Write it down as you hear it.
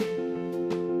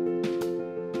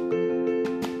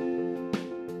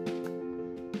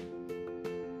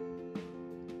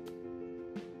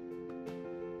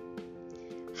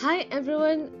Hi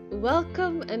everyone,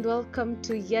 welcome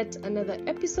to yet another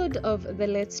episode of the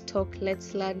Let's Talk,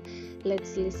 Let's Learn,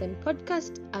 Let's Listen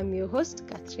podcast. I'm your host,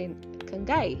 Catherine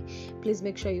Kangai. Please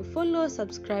make sure you follow,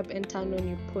 subscribe, and turn on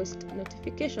your post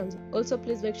notifications. Also,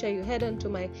 please make sure you head on to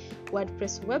my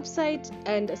WordPress website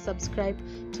and subscribe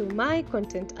to my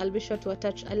content. I'll be sure to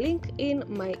attach a link in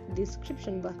my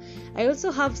description bar. I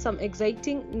also have some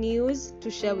exciting news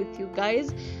to share with you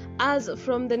guys. As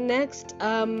from the next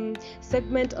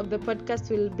segment of the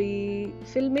podcast we'll be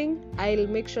filming, I'll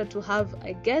make sure to have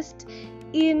a guest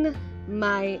in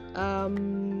my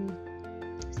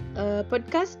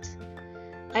podcast.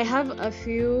 I have a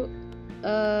few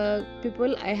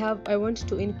people I want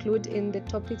to include in the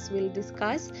topics we'll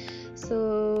discuss.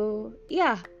 So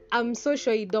yeah, I'm so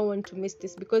sure you don't want to miss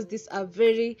this because these are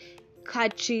very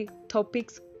catchy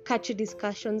topics, catchy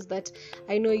discussions that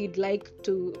I know you'd like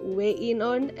to weigh in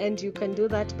on, and you can do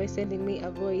that by sending me a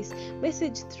voice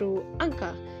message through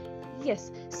Anchor.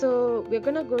 Yes, so we're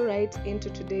gonna go right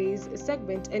into today's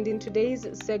segment, and in today's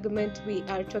segment we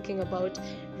are talking about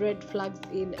red flags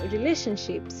in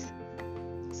relationships.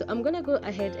 So I'm gonna go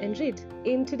ahead and read.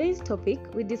 In today's topic,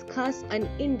 we discuss an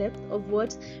in-depth of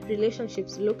what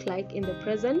relationships look like in the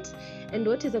present and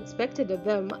what is expected of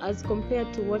them as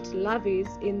compared to what love is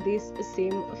in this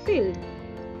same field.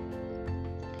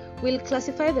 We'll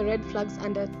classify the red flags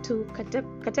under two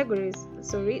categories.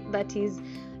 That is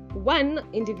 1.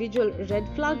 Individual red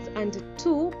flags and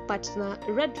 2. Partner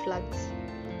red flags.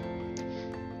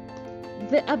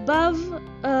 The above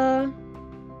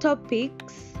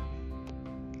topics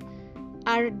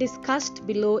are discussed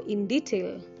below in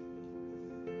detail.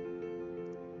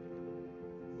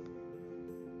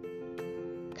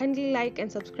 Kindly like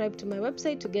and subscribe to my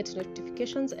website to get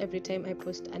notifications every time I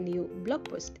post a new blog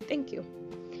post. Thank you.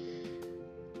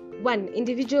 1.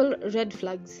 Individual red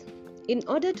flags. In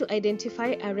order to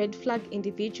identify a red flag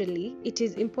individually, it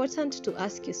is important to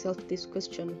ask yourself this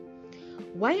question.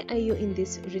 Why are you in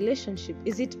this relationship?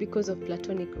 Is it because of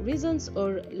platonic reasons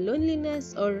or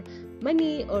loneliness or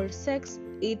money or sex,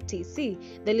 etc.?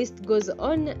 The list goes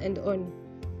on and on.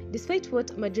 Despite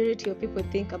what majority of people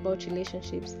think about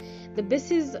relationships, the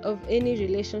basis of any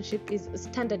relationship is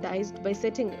standardized by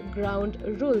setting ground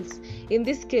rules. In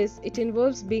this case, it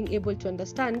involves being able to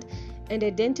understand and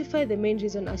identify the main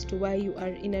reason as to why you are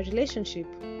in a relationship.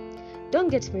 Don't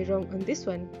get me wrong on this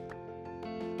one.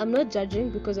 I'm not judging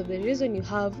because of the reason you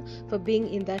have for being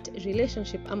in that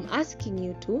relationship. I'm asking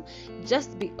you to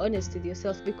just be honest with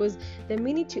yourself, because the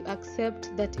minute you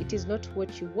accept that it is not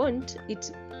what you want,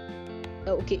 it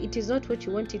is not what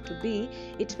you want it to be,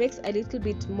 it makes a little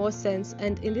bit more sense.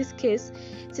 And in this case,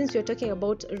 since we're talking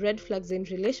about red flags in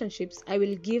relationships, I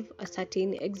will give a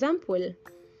certain example.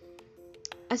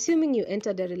 Assuming you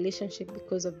entered a relationship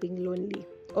because of being lonely,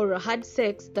 or had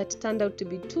sex that turned out to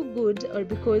be too good, or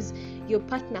because your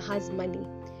partner has money,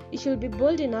 you should be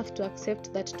bold enough to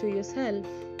accept that to yourself.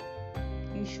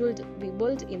 You should be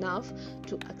bold enough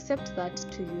to accept that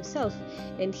to yourself,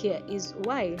 and here is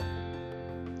why.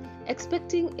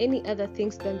 Expecting any other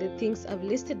things than the things I've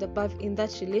listed above in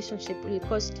that relationship will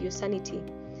cost you sanity.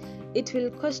 It will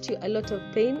cost you a lot of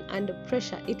pain and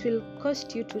pressure. It will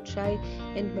cost you to try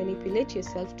and manipulate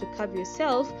yourself to curb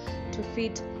yourself to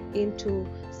fit into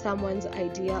someone's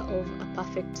idea of a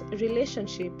perfect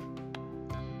relationship.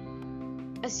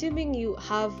 Assuming you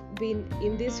have been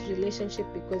in this relationship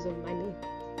because of money.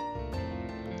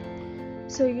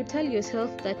 So you tell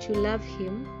yourself that you love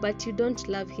him, but you don't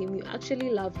love him. You actually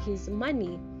love his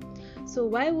money. So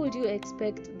why would you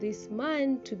expect this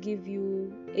man to give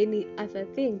you any other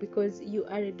thing? Because you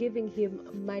are giving him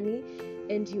money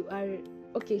and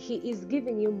he is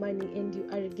giving you money and you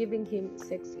are giving him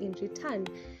sex in return.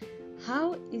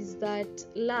 How is that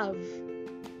love?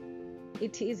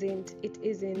 It isn't.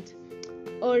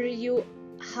 Or you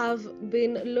have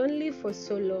been lonely for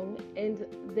so long and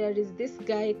there is this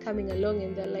guy coming along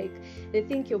and they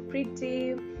think you're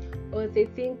pretty, or they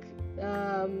think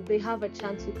they have a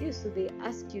chance with you, so they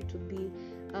ask you to be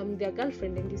their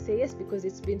girlfriend, and you say yes because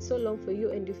it's been so long for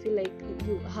you and you feel like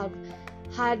you have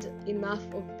had enough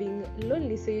of being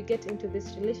lonely, so you get into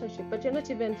this relationship, but you're not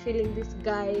even feeling this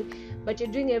guy, but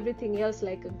you're doing everything else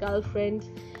like a girlfriend.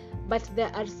 But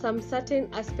there are some certain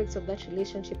aspects of that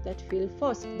relationship that feel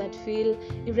forced, that feel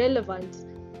irrelevant.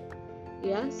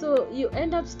 Yeah, so you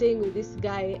end up staying with this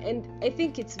guy, and I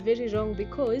think it's very wrong,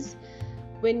 because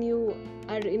when you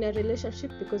are in a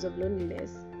relationship because of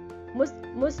loneliness, most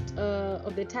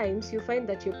of the times you find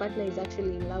that your partner is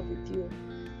actually in love with you,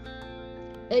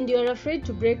 and you're afraid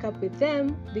to break up with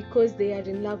them because they are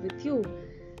in love with you.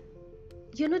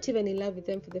 you're not even in love with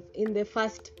them in the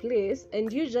first place,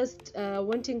 and you just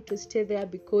wanting to stay there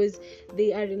because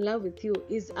they are in love with you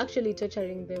is actually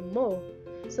torturing them more.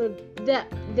 So there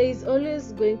is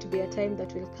always going to be a time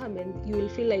that will come and you will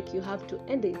feel like you have to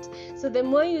end it. So the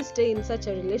more you stay in such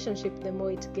a relationship, the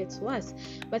more it gets worse.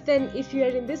 But then if you are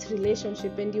in this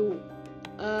relationship and you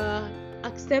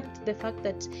accept the fact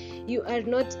that you are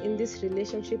not in this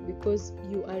relationship because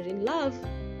you are in love,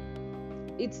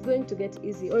 it's going to get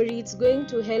easy, or it's going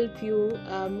to help you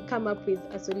come up with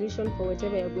a solution for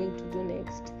whatever you're going to do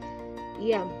next.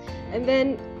 And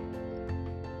then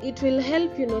it will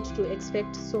help you not to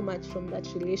expect so much from that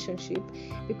relationship,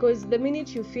 because the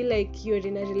minute you feel like you're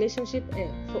in a relationship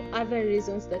for other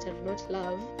reasons that are not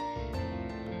love,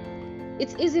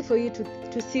 it's easy for you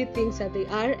to see things as they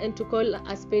are and to call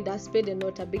a spade and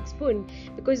not a big spoon,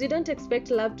 because you don't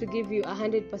expect love to give you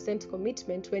 100%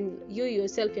 commitment when you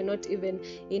yourself, you're not even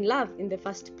in love in the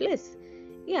first place.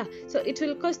 So it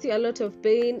will cost you a lot of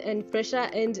pain and pressure,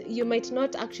 and you might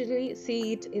not actually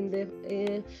see it in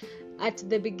the at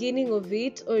the beginning of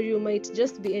it, or you might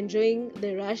just be enjoying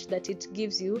the rush that it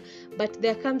gives you, but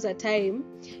there comes a time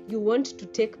you want to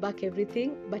take back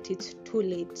everything, but it's too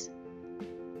late.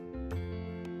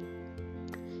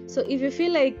 So if you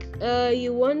feel like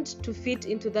you want to fit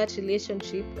into that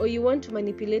relationship, or you want to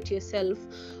manipulate yourself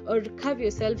or carve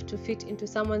yourself to fit into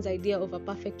someone's idea of a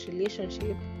perfect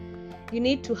relationship, you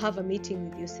need to have a meeting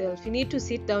with yourself. You need to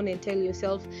sit down and tell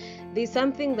yourself, there's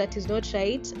something that is not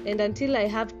right, and until I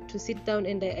have to sit down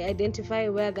and identify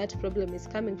where that problem is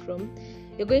coming from,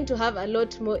 you're going to have a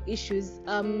lot more issues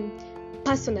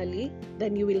personally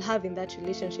than you will have in that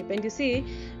relationship. And you see,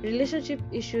 relationship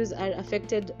issues are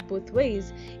affected both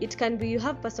ways. It can be you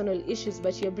have personal issues,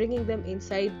 but you're bringing them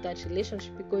inside that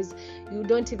relationship because you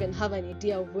don't even have an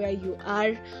idea of where you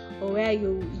are or where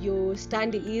your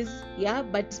stand is.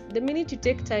 But the minute you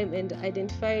take time and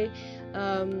identify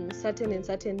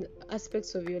certain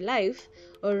aspects of your life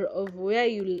or of where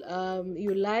you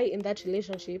lie in that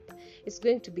relationship, it's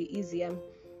going to be easier.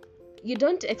 You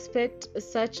don't expect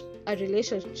such a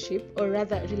relationship, or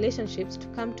rather relationships, to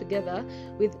come together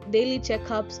with daily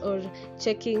checkups or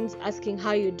check-ins, asking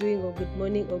how you're doing, or good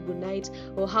morning or good night,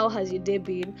 or how has your day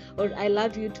been, or I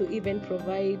love you, to even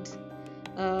provide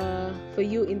for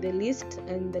you in the list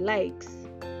and the likes.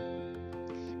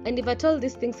 And if at all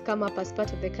these things come up as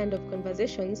part of the kind of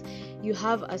conversations you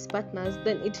have as partners,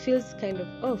 then it feels kind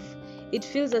of off. It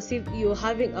feels as if you're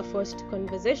having a forced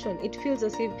conversation. It feels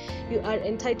as if you are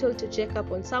entitled to check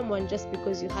up on someone just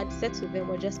because you had sex with them,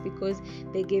 or just because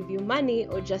they gave you money,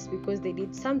 or just because they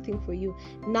did something for you.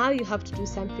 Now you have to do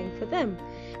something for them.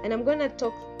 And I'm going to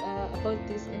talk about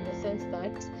this in the sense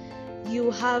that you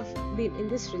have been in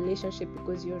this relationship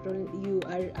because you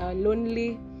are a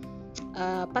lonely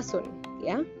person.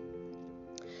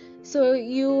 So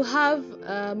you have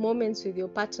moments with your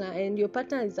partner, and your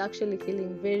partner is actually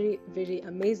feeling very, very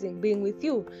amazing being with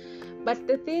you. But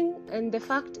the thing and the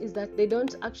fact is that they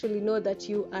don't actually know that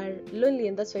you are lonely,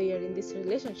 and that's why you're in this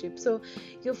relationship. So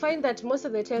you find that most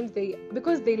of the times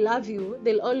because they love you,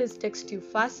 they'll always text you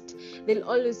first, they'll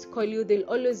always call you, they'll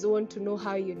always want to know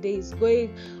how your day is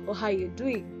going or how you're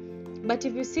doing. But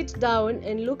if you sit down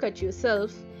and look at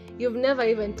yourself, you've never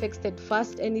even texted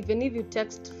first, and even if you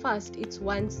text first, it's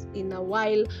once in a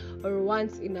while or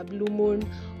once in a blue moon,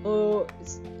 or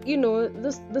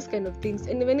those kind of things.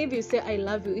 And even if you say I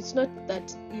love you, it's not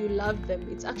that you love them,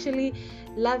 it's actually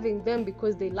loving them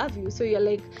because they love you. So you're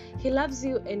like, he loves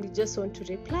you, and you just want to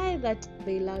reply that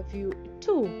they love you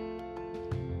too.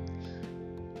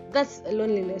 That's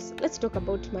loneliness. Let's talk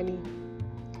about money.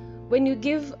 When you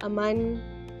give a man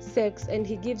sex and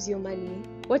he gives you money,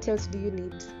 what else do you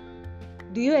need?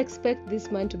 Do you expect this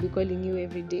man to be calling you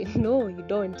every day? No, you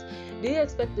don't. Do you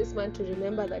expect this man to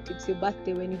remember that it's your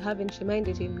birthday when you haven't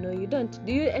reminded him? No, you don't.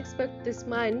 Do you expect this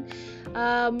man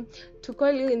to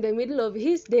call you in the middle of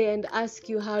his day and ask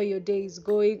you how your day is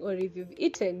going or if you've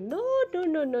eaten? No.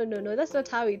 That's not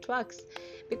how it works,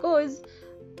 because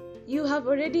you have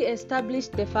already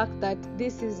established the fact that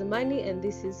this is money and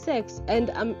this is sex. And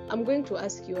I'm going to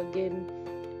ask you again,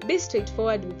 be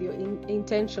straightforward with your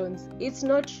intentions. It's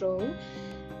not wrong,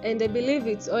 and I believe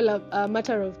it's all a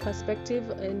matter of perspective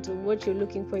and what you're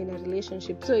looking for in a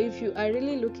relationship. So if you are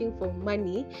really looking for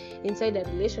money inside a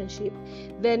relationship,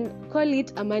 then call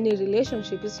it a money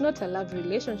relationship. It's not a love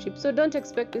relationship. So don't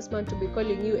expect this man to be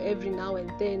calling you every now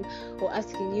and then, or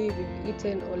asking you if you've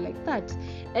eaten or like that.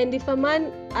 And if a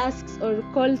man asks or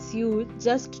calls you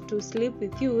just to sleep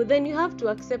with you, then you have to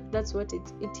accept that's what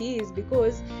it is,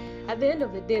 because at the end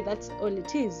of the day, that's all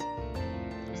it is.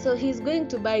 So he's going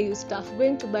to buy you stuff,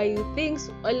 going to buy you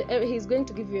things, he's going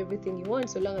to give you everything you want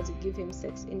so long as you give him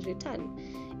sex in return.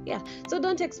 Yeah, so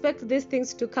don't expect these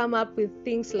things to come up with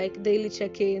things like daily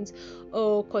check-ins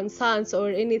or concerns or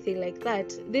anything like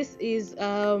that. This is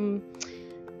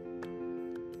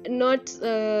not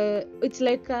it's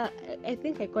like I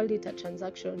think I called it a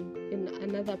transaction in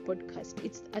another podcast.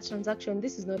 It's a transaction.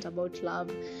 This is not about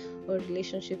love or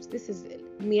relationships. This is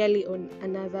merely on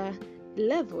another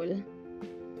level,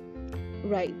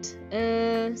 right?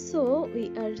 So we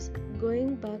are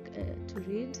going back to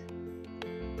read.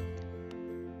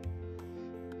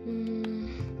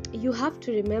 You have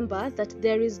to remember that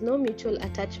there is no mutual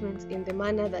attachment in the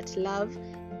manner that love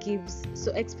gives.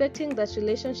 So expecting that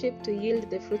relationship to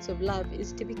yield the fruits of love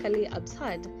is typically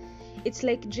absurd. It's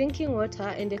like drinking water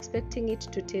and expecting it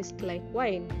to taste like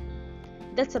wine.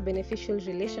 That's a beneficial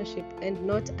relationship and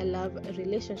not a love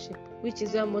relationship, which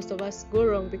is where most of us go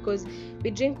wrong, because we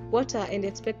drink water and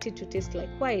expect it to taste like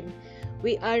wine.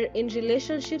 We are in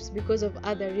relationships because of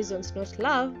other reasons, not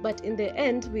love, but in the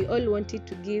end we all want it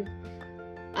to give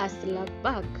us love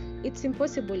back. It's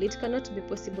impossible. It cannot be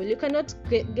possible. You cannot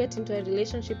get into a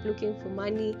relationship looking for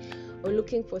money or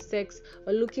looking for sex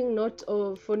or looking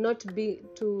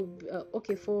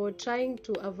for trying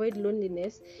to avoid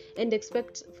loneliness and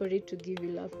expect for it to give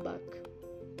you love back.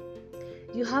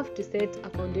 You have to set a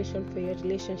foundation for your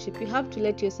relationship. You have to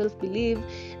let yourself believe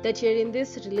that you're in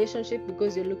this relationship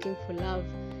because you're looking for love.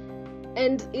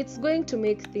 And it's going to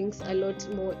make things a lot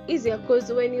more easier,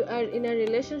 because when you are in a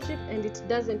relationship and it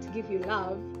doesn't give you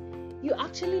love, you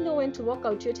actually know when to walk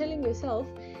out. You're telling yourself,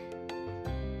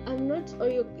 I'm not, or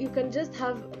you can just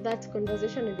have that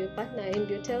conversation with your partner and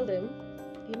you tell them,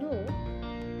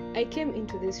 I came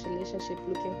into this relationship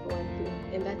looking for one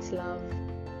thing, and that's love.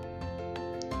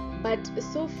 But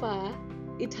so far,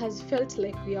 it has felt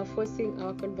like we are forcing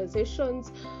our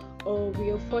conversations, or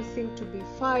we are forcing to be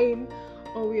fine,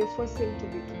 or we are forcing to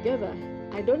be together.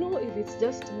 I don't know if it's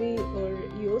just me or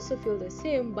you also feel the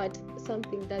same, but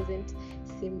something doesn't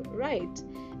seem right.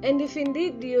 And if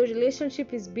indeed your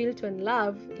relationship is built on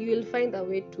love, you will find a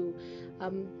way to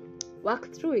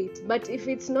work through it. But if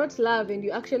it's not love and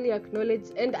you actually acknowledge,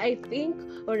 and I think,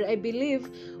 or I believe,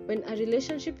 when a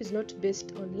relationship is not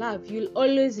based on love, you'll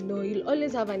always know, you'll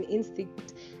always have an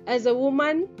instinct. As a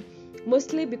woman,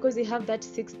 mostly because you have that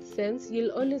sixth sense,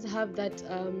 you'll always have that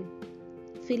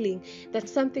feeling that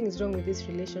something is wrong with this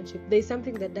relationship. There's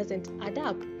something that doesn't add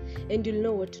up, and you'll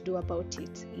know what to do about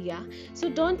it. Yeah, so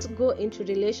don't go into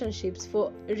relationships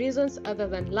for reasons other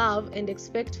than love and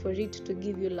expect for it to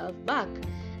give you love back.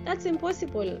 That's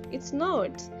impossible. It's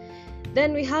not.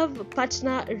 Then we have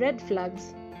partner red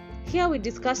flags. Here we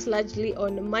discuss largely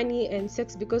on money and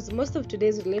sex, because most of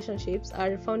today's relationships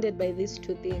are founded by these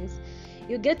two things.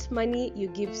 You get money, you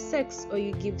give sex, or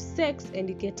you give sex and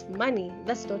you get money.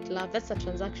 That's not love, that's a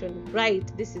transaction, right?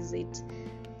 This is it.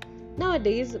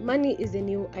 Nowadays, money is the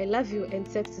new I love you and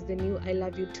sex is the new I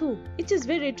love you too. It is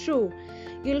very true.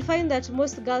 You'll find that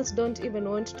most girls don't even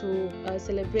want to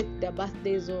celebrate their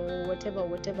birthdays or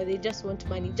whatever. They just want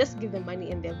money. Just give them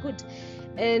money and they're good.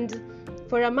 And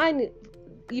for a man,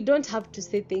 you don't have to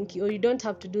say thank you, or you don't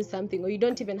have to do something, or you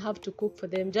don't even have to cook for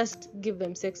them. Just give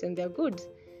them sex and they're good.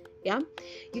 Yeah,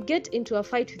 you get into a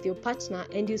fight with your partner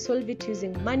and you solve it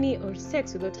using money or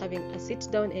sex without having a sit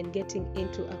down and getting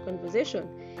into a conversation.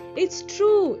 It's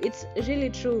true. It's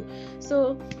really true.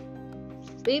 So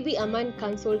maybe a man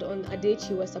cancelled on a date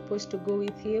you were supposed to go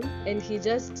with him, and he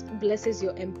just blesses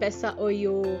your M-Pesa or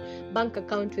your bank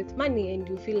account with money, and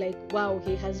you feel like, wow,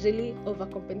 he has really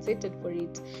overcompensated for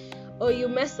it. Or you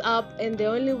mess up and the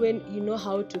only way you know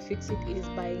how to fix it is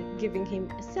by giving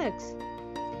him sex.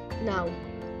 Now,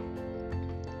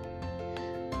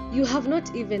 you have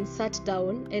not even sat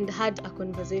down and had a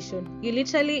conversation. You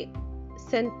literally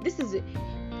sent,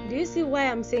 do you see why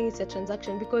I'm saying it's a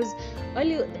transaction? Because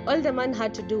all the man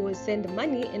had to do was send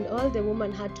money, and all the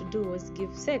woman had to do was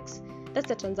give sex.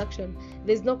 That's a transaction.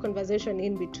 There's no conversation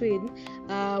in between,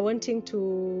 wanting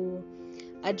to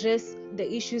address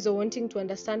the issues or wanting to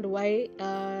understand why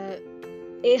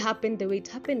A happened the way it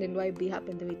happened and why B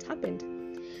happened the way it happened.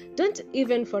 Don't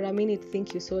even for a minute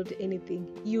think you solved anything.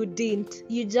 You didn't.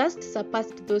 You just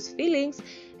surpassed those feelings,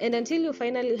 and until you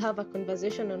finally have a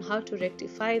conversation on how to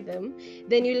rectify them,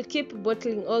 then you'll keep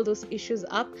bottling all those issues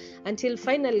up until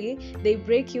finally they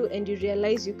break you and you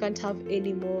realize you can't have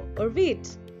any more of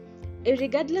it.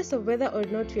 Regardless of whether or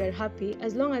not we are happy,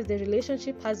 as long as the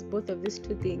relationship has both of these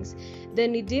two things,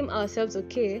 then we deem ourselves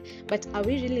okay. But are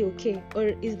we really okay? Or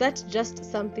is that just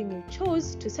something you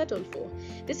chose to settle for?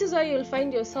 This is why you'll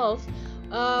find yourself,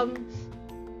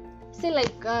 say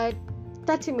like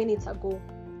 30 minutes ago,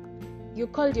 you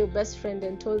called your best friend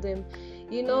and told them,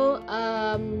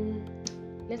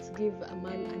 let's give a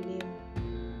man a name,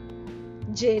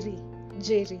 Jerry.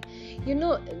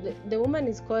 The woman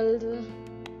is called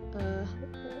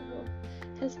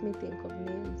help me think of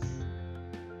names.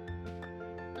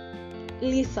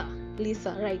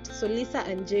 Lisa, right? So Lisa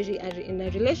and Jerry are in a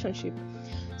relationship.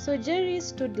 So Jerry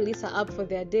stood Lisa up for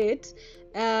their date,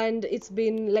 and it's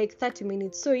been like 30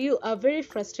 minutes. So you are very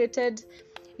frustrated.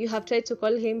 You have tried to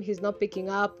call him, he's not picking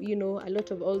up, a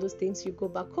lot of all those things. You go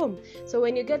back home. So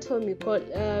when you get home, you call,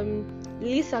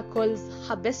 Lisa calls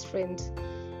her best friend,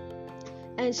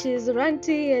 and she's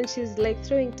ranty and she's like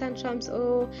throwing tantrums.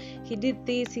 Oh, he did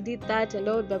this, he did that, and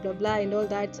all blah blah blah and all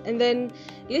that. And then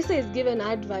Lisa is given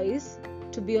advice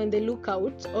to be on the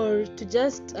lookout, or to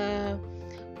just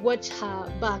watch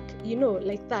her back,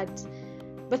 like that.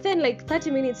 But then like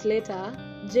 30 minutes later,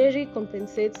 Jerry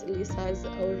compensates Lisa's,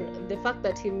 or the fact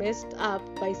that he messed up,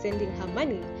 by sending her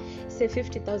money, say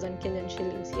 50,000 Kenyan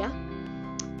shillings, yeah?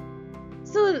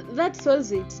 So that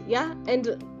solves it, yeah?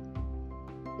 And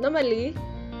normally,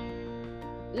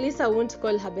 Lisa won't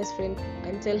call her best friend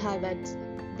and tell her that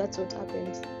that's what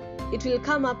happened. It will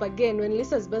come up again when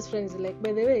Lisa's best friend is like,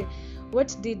 by the way,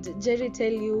 what did Jerry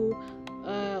tell you?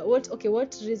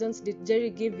 What reasons did Jerry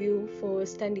give you for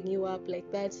standing you up like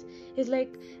that? He's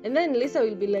like, and then Lisa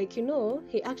will be like,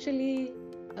 he actually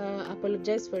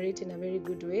apologized for it in a very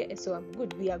good way, so I'm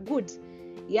good, we are good,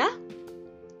 yeah?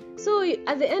 So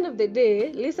at the end of the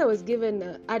day, Lisa was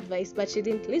given advice, but she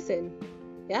didn't listen,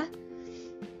 yeah?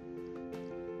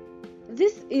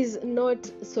 This is not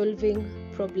solving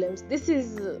problems. This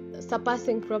is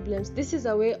surpassing problems. This is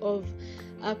a way of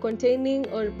containing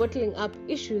or bottling up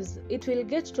issues. It will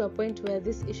get to a point where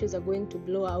these issues are going to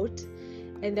blow out,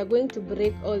 and they're going to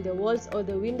break all the walls or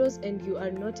the windows, and you are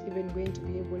not even going to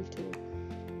be able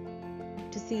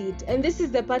to see it. And this is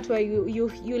the part where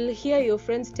you'll hear your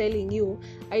friends telling you,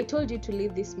 I told you to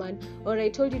leave this man, or I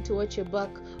told you to watch your back,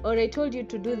 or I told you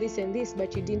to do this and this,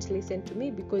 but you didn't listen to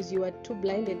me because you were too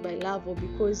blinded by love, or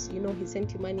because he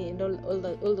sent you money and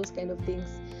all those kind of things.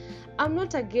 I'm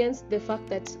not against the fact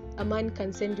that a man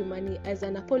can send you money as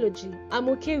an apology. I'm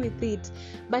okay with it.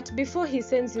 But before he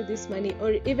sends you this money,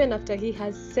 or even after he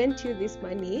has sent you this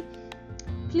money,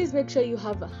 please make sure you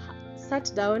have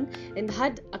sat down and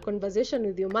had a conversation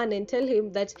with your man and tell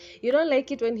him that you don't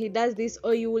like it when he does this,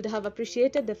 or you would have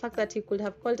appreciated the fact that he could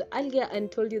have called earlier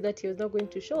and told you that he was not going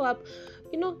to show up,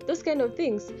 those kind of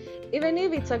things. Even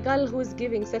if it's a girl who's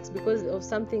giving sex because of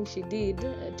something she did,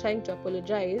 trying to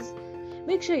apologize,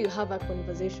 make sure you have a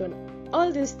conversation.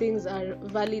 All these things are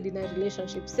valid in a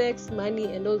relationship, sex, money,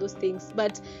 and all those things,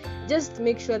 but just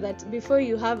make sure that before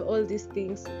you have all these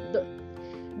things,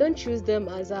 don't use them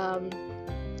as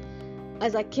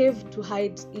a cave to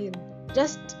hide in.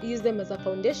 Just use them as a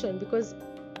foundation, because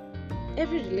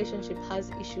every relationship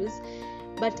has issues,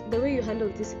 but the way you handle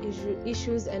these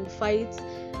issues and fights,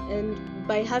 and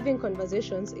by having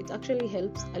conversations, it actually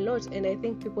helps a lot. And I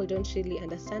think people don't really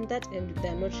understand that, and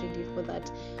they're not ready for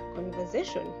that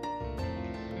conversation.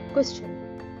 Question: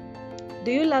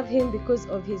 do you love him because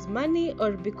of his money,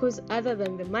 or because other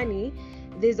than the money,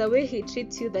 there's a way he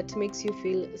treats you that makes you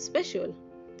feel special?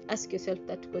 Ask yourself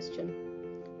that question.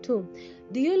 2.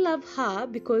 Do you love her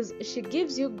because she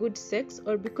gives you good sex,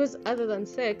 or because other than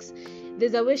sex,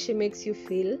 there's a way she makes you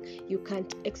feel you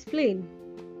can't explain?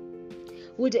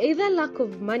 Would either lack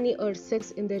of money or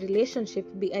sex in the relationship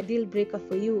be a deal breaker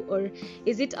for you, or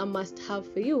is it a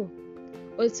must-have for you?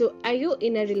 Also, are you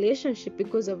in a relationship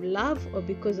because of love or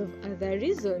because of other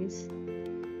reasons?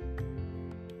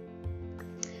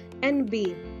 And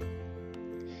B.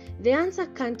 The answer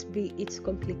can't be it's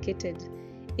complicated.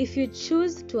 If you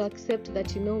choose to accept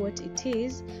that you know what it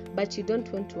is, but you don't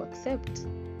want to accept,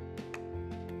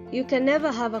 you can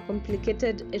never have a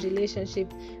complicated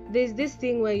relationship. There's this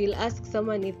thing where you'll ask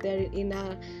someone if they're in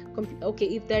a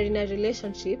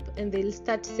relationship, and they'll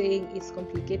start saying it's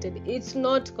complicated. It's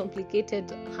not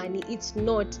complicated, honey. It's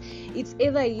not. It's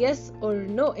either yes or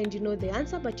no, and you know the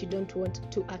answer, but you don't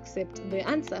want to accept the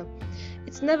answer.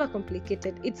 It's never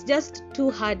complicated. It's just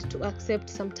too hard to accept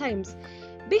sometimes.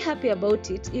 Be happy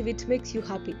about it if it makes you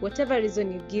happy, whatever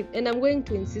reason you give. And I'm going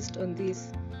to insist on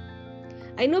this.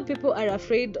 I know people are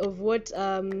afraid of what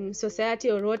society,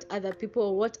 or what other people,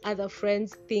 or what other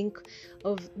friends think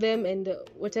of them, and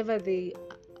whatever they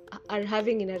are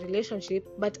having in a relationship,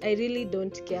 but I really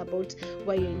don't care about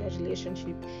why you're in a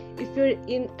relationship. If you're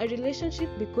in a relationship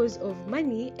because of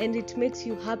money and it makes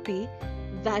you happy,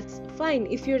 that's fine.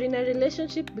 If you're in a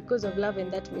relationship because of love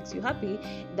and that makes you happy,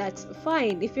 that's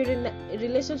fine. If you're in a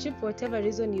relationship for whatever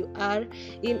reason you are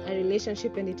in a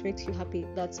relationship and it makes you happy,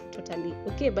 that's totally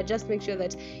okay. But just make sure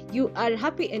that you are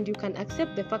happy and you can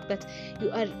accept the fact that you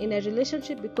are in a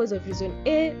relationship because of reason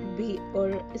A, B,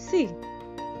 or C.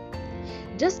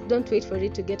 Just don't wait for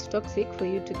it to get toxic for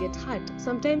you to get hurt.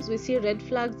 Sometimes we see red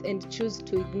flags and choose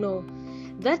to ignore.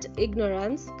 That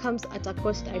ignorance comes at a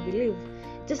cost, I believe.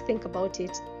 Just think about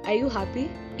it. Are you happy?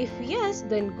 If yes,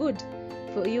 then good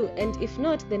for you. And if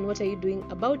not, then what are you doing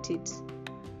about it?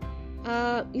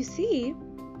 You see,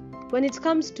 when it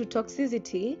comes to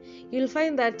toxicity, you'll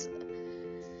find that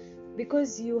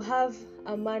because you have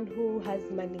a man who has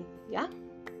money,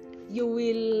 you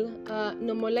will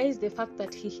normalize the fact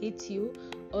that he hits you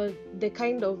or the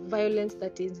kind of violence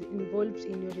that is involved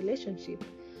in your relationship.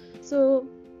 So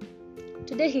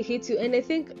today he hits you, and I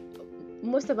think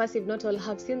most of us, if not all,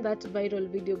 have seen that viral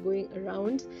video going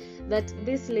around that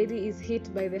this lady is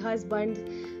hit by the husband,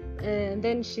 and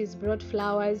then she's brought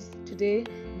flowers today.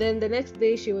 Then the next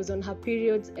day she was on her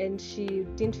periods and she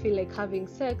didn't feel like having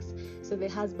sex, so the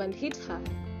husband hit her,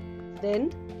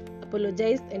 then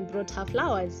apologized and brought her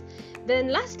flowers. Then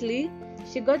lastly,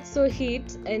 she got so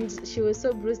hit and she was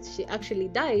so bruised she actually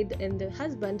died, and the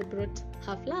husband brought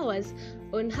her flowers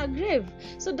on her grave.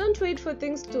 So don't wait for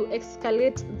things to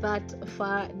escalate that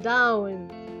far down.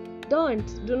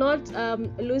 Do not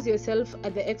lose yourself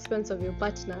at the expense of your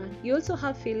partner. You also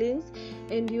have feelings,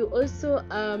 and you also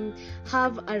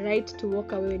have a right to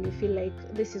walk away when you feel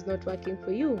like this is not working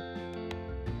for you.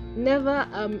 Never,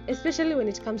 especially when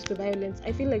it comes to violence,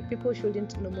 I feel like people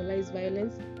shouldn't normalize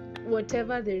violence,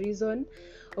 whatever the reason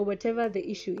or whatever the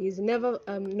issue is. Never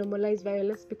normalize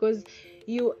violence, because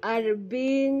you are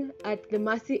being at the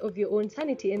mercy of your own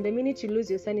sanity, and the minute you lose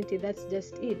your sanity, that's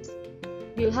just it.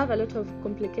 You'll have a lot of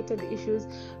complicated issues,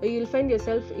 or you'll find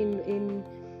yourself in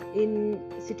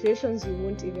situations you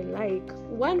won't even like.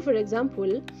 One, for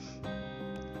example,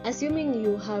 assuming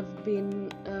you have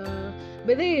been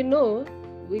but then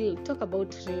we'll talk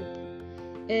about rape,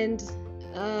 and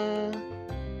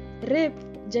rape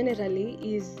generally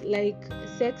is like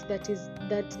sex that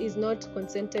is not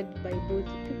consented by both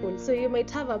people. So you might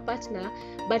have a partner,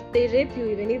 but they rape you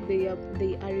even if they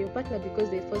are your partner, because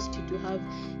they forced you to have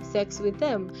sex with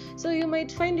them. So you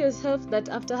might find yourself that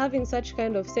after having such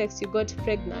kind of sex, you got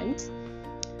pregnant,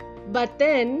 but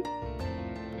then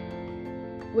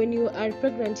when you are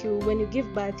pregnant, when you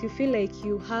give birth, you feel like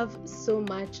you have so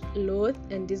much loath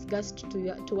and disgust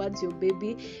towards your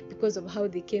baby because of how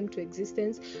they came to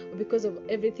existence, or because of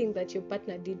everything that your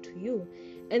partner did to you.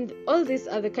 And all these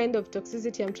are the kind of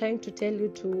toxicity I'm trying to tell you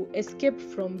to escape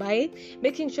from by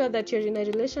making sure that you're in a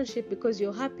relationship because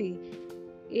you're happy.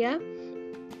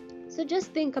 So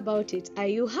just think about it. Are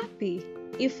you happy?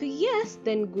 If yes,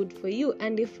 then good for you.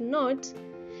 And if not,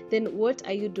 then what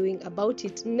are you doing about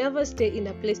it? Never stay in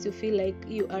a place you feel like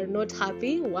you are not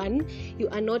happy. One, you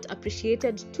are not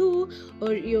appreciated. Two,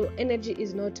 or your energy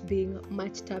is not being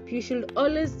matched up. You should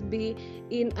always be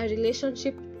in a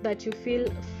relationship that you feel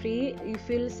free, you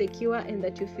feel secure, and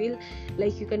that you feel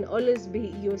like you can always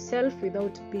be yourself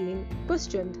without being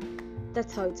questioned.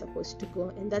 That's how it's supposed to go,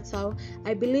 and that's how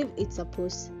I believe it's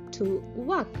supposed to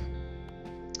work.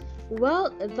 Well,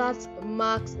 that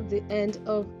marks the end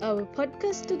of our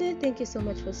podcast today. Thank you so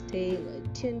much for staying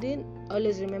tuned in.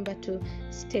 Always remember to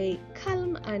stay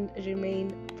calm and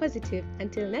remain positive.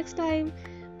 Until next time,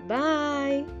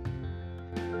 bye.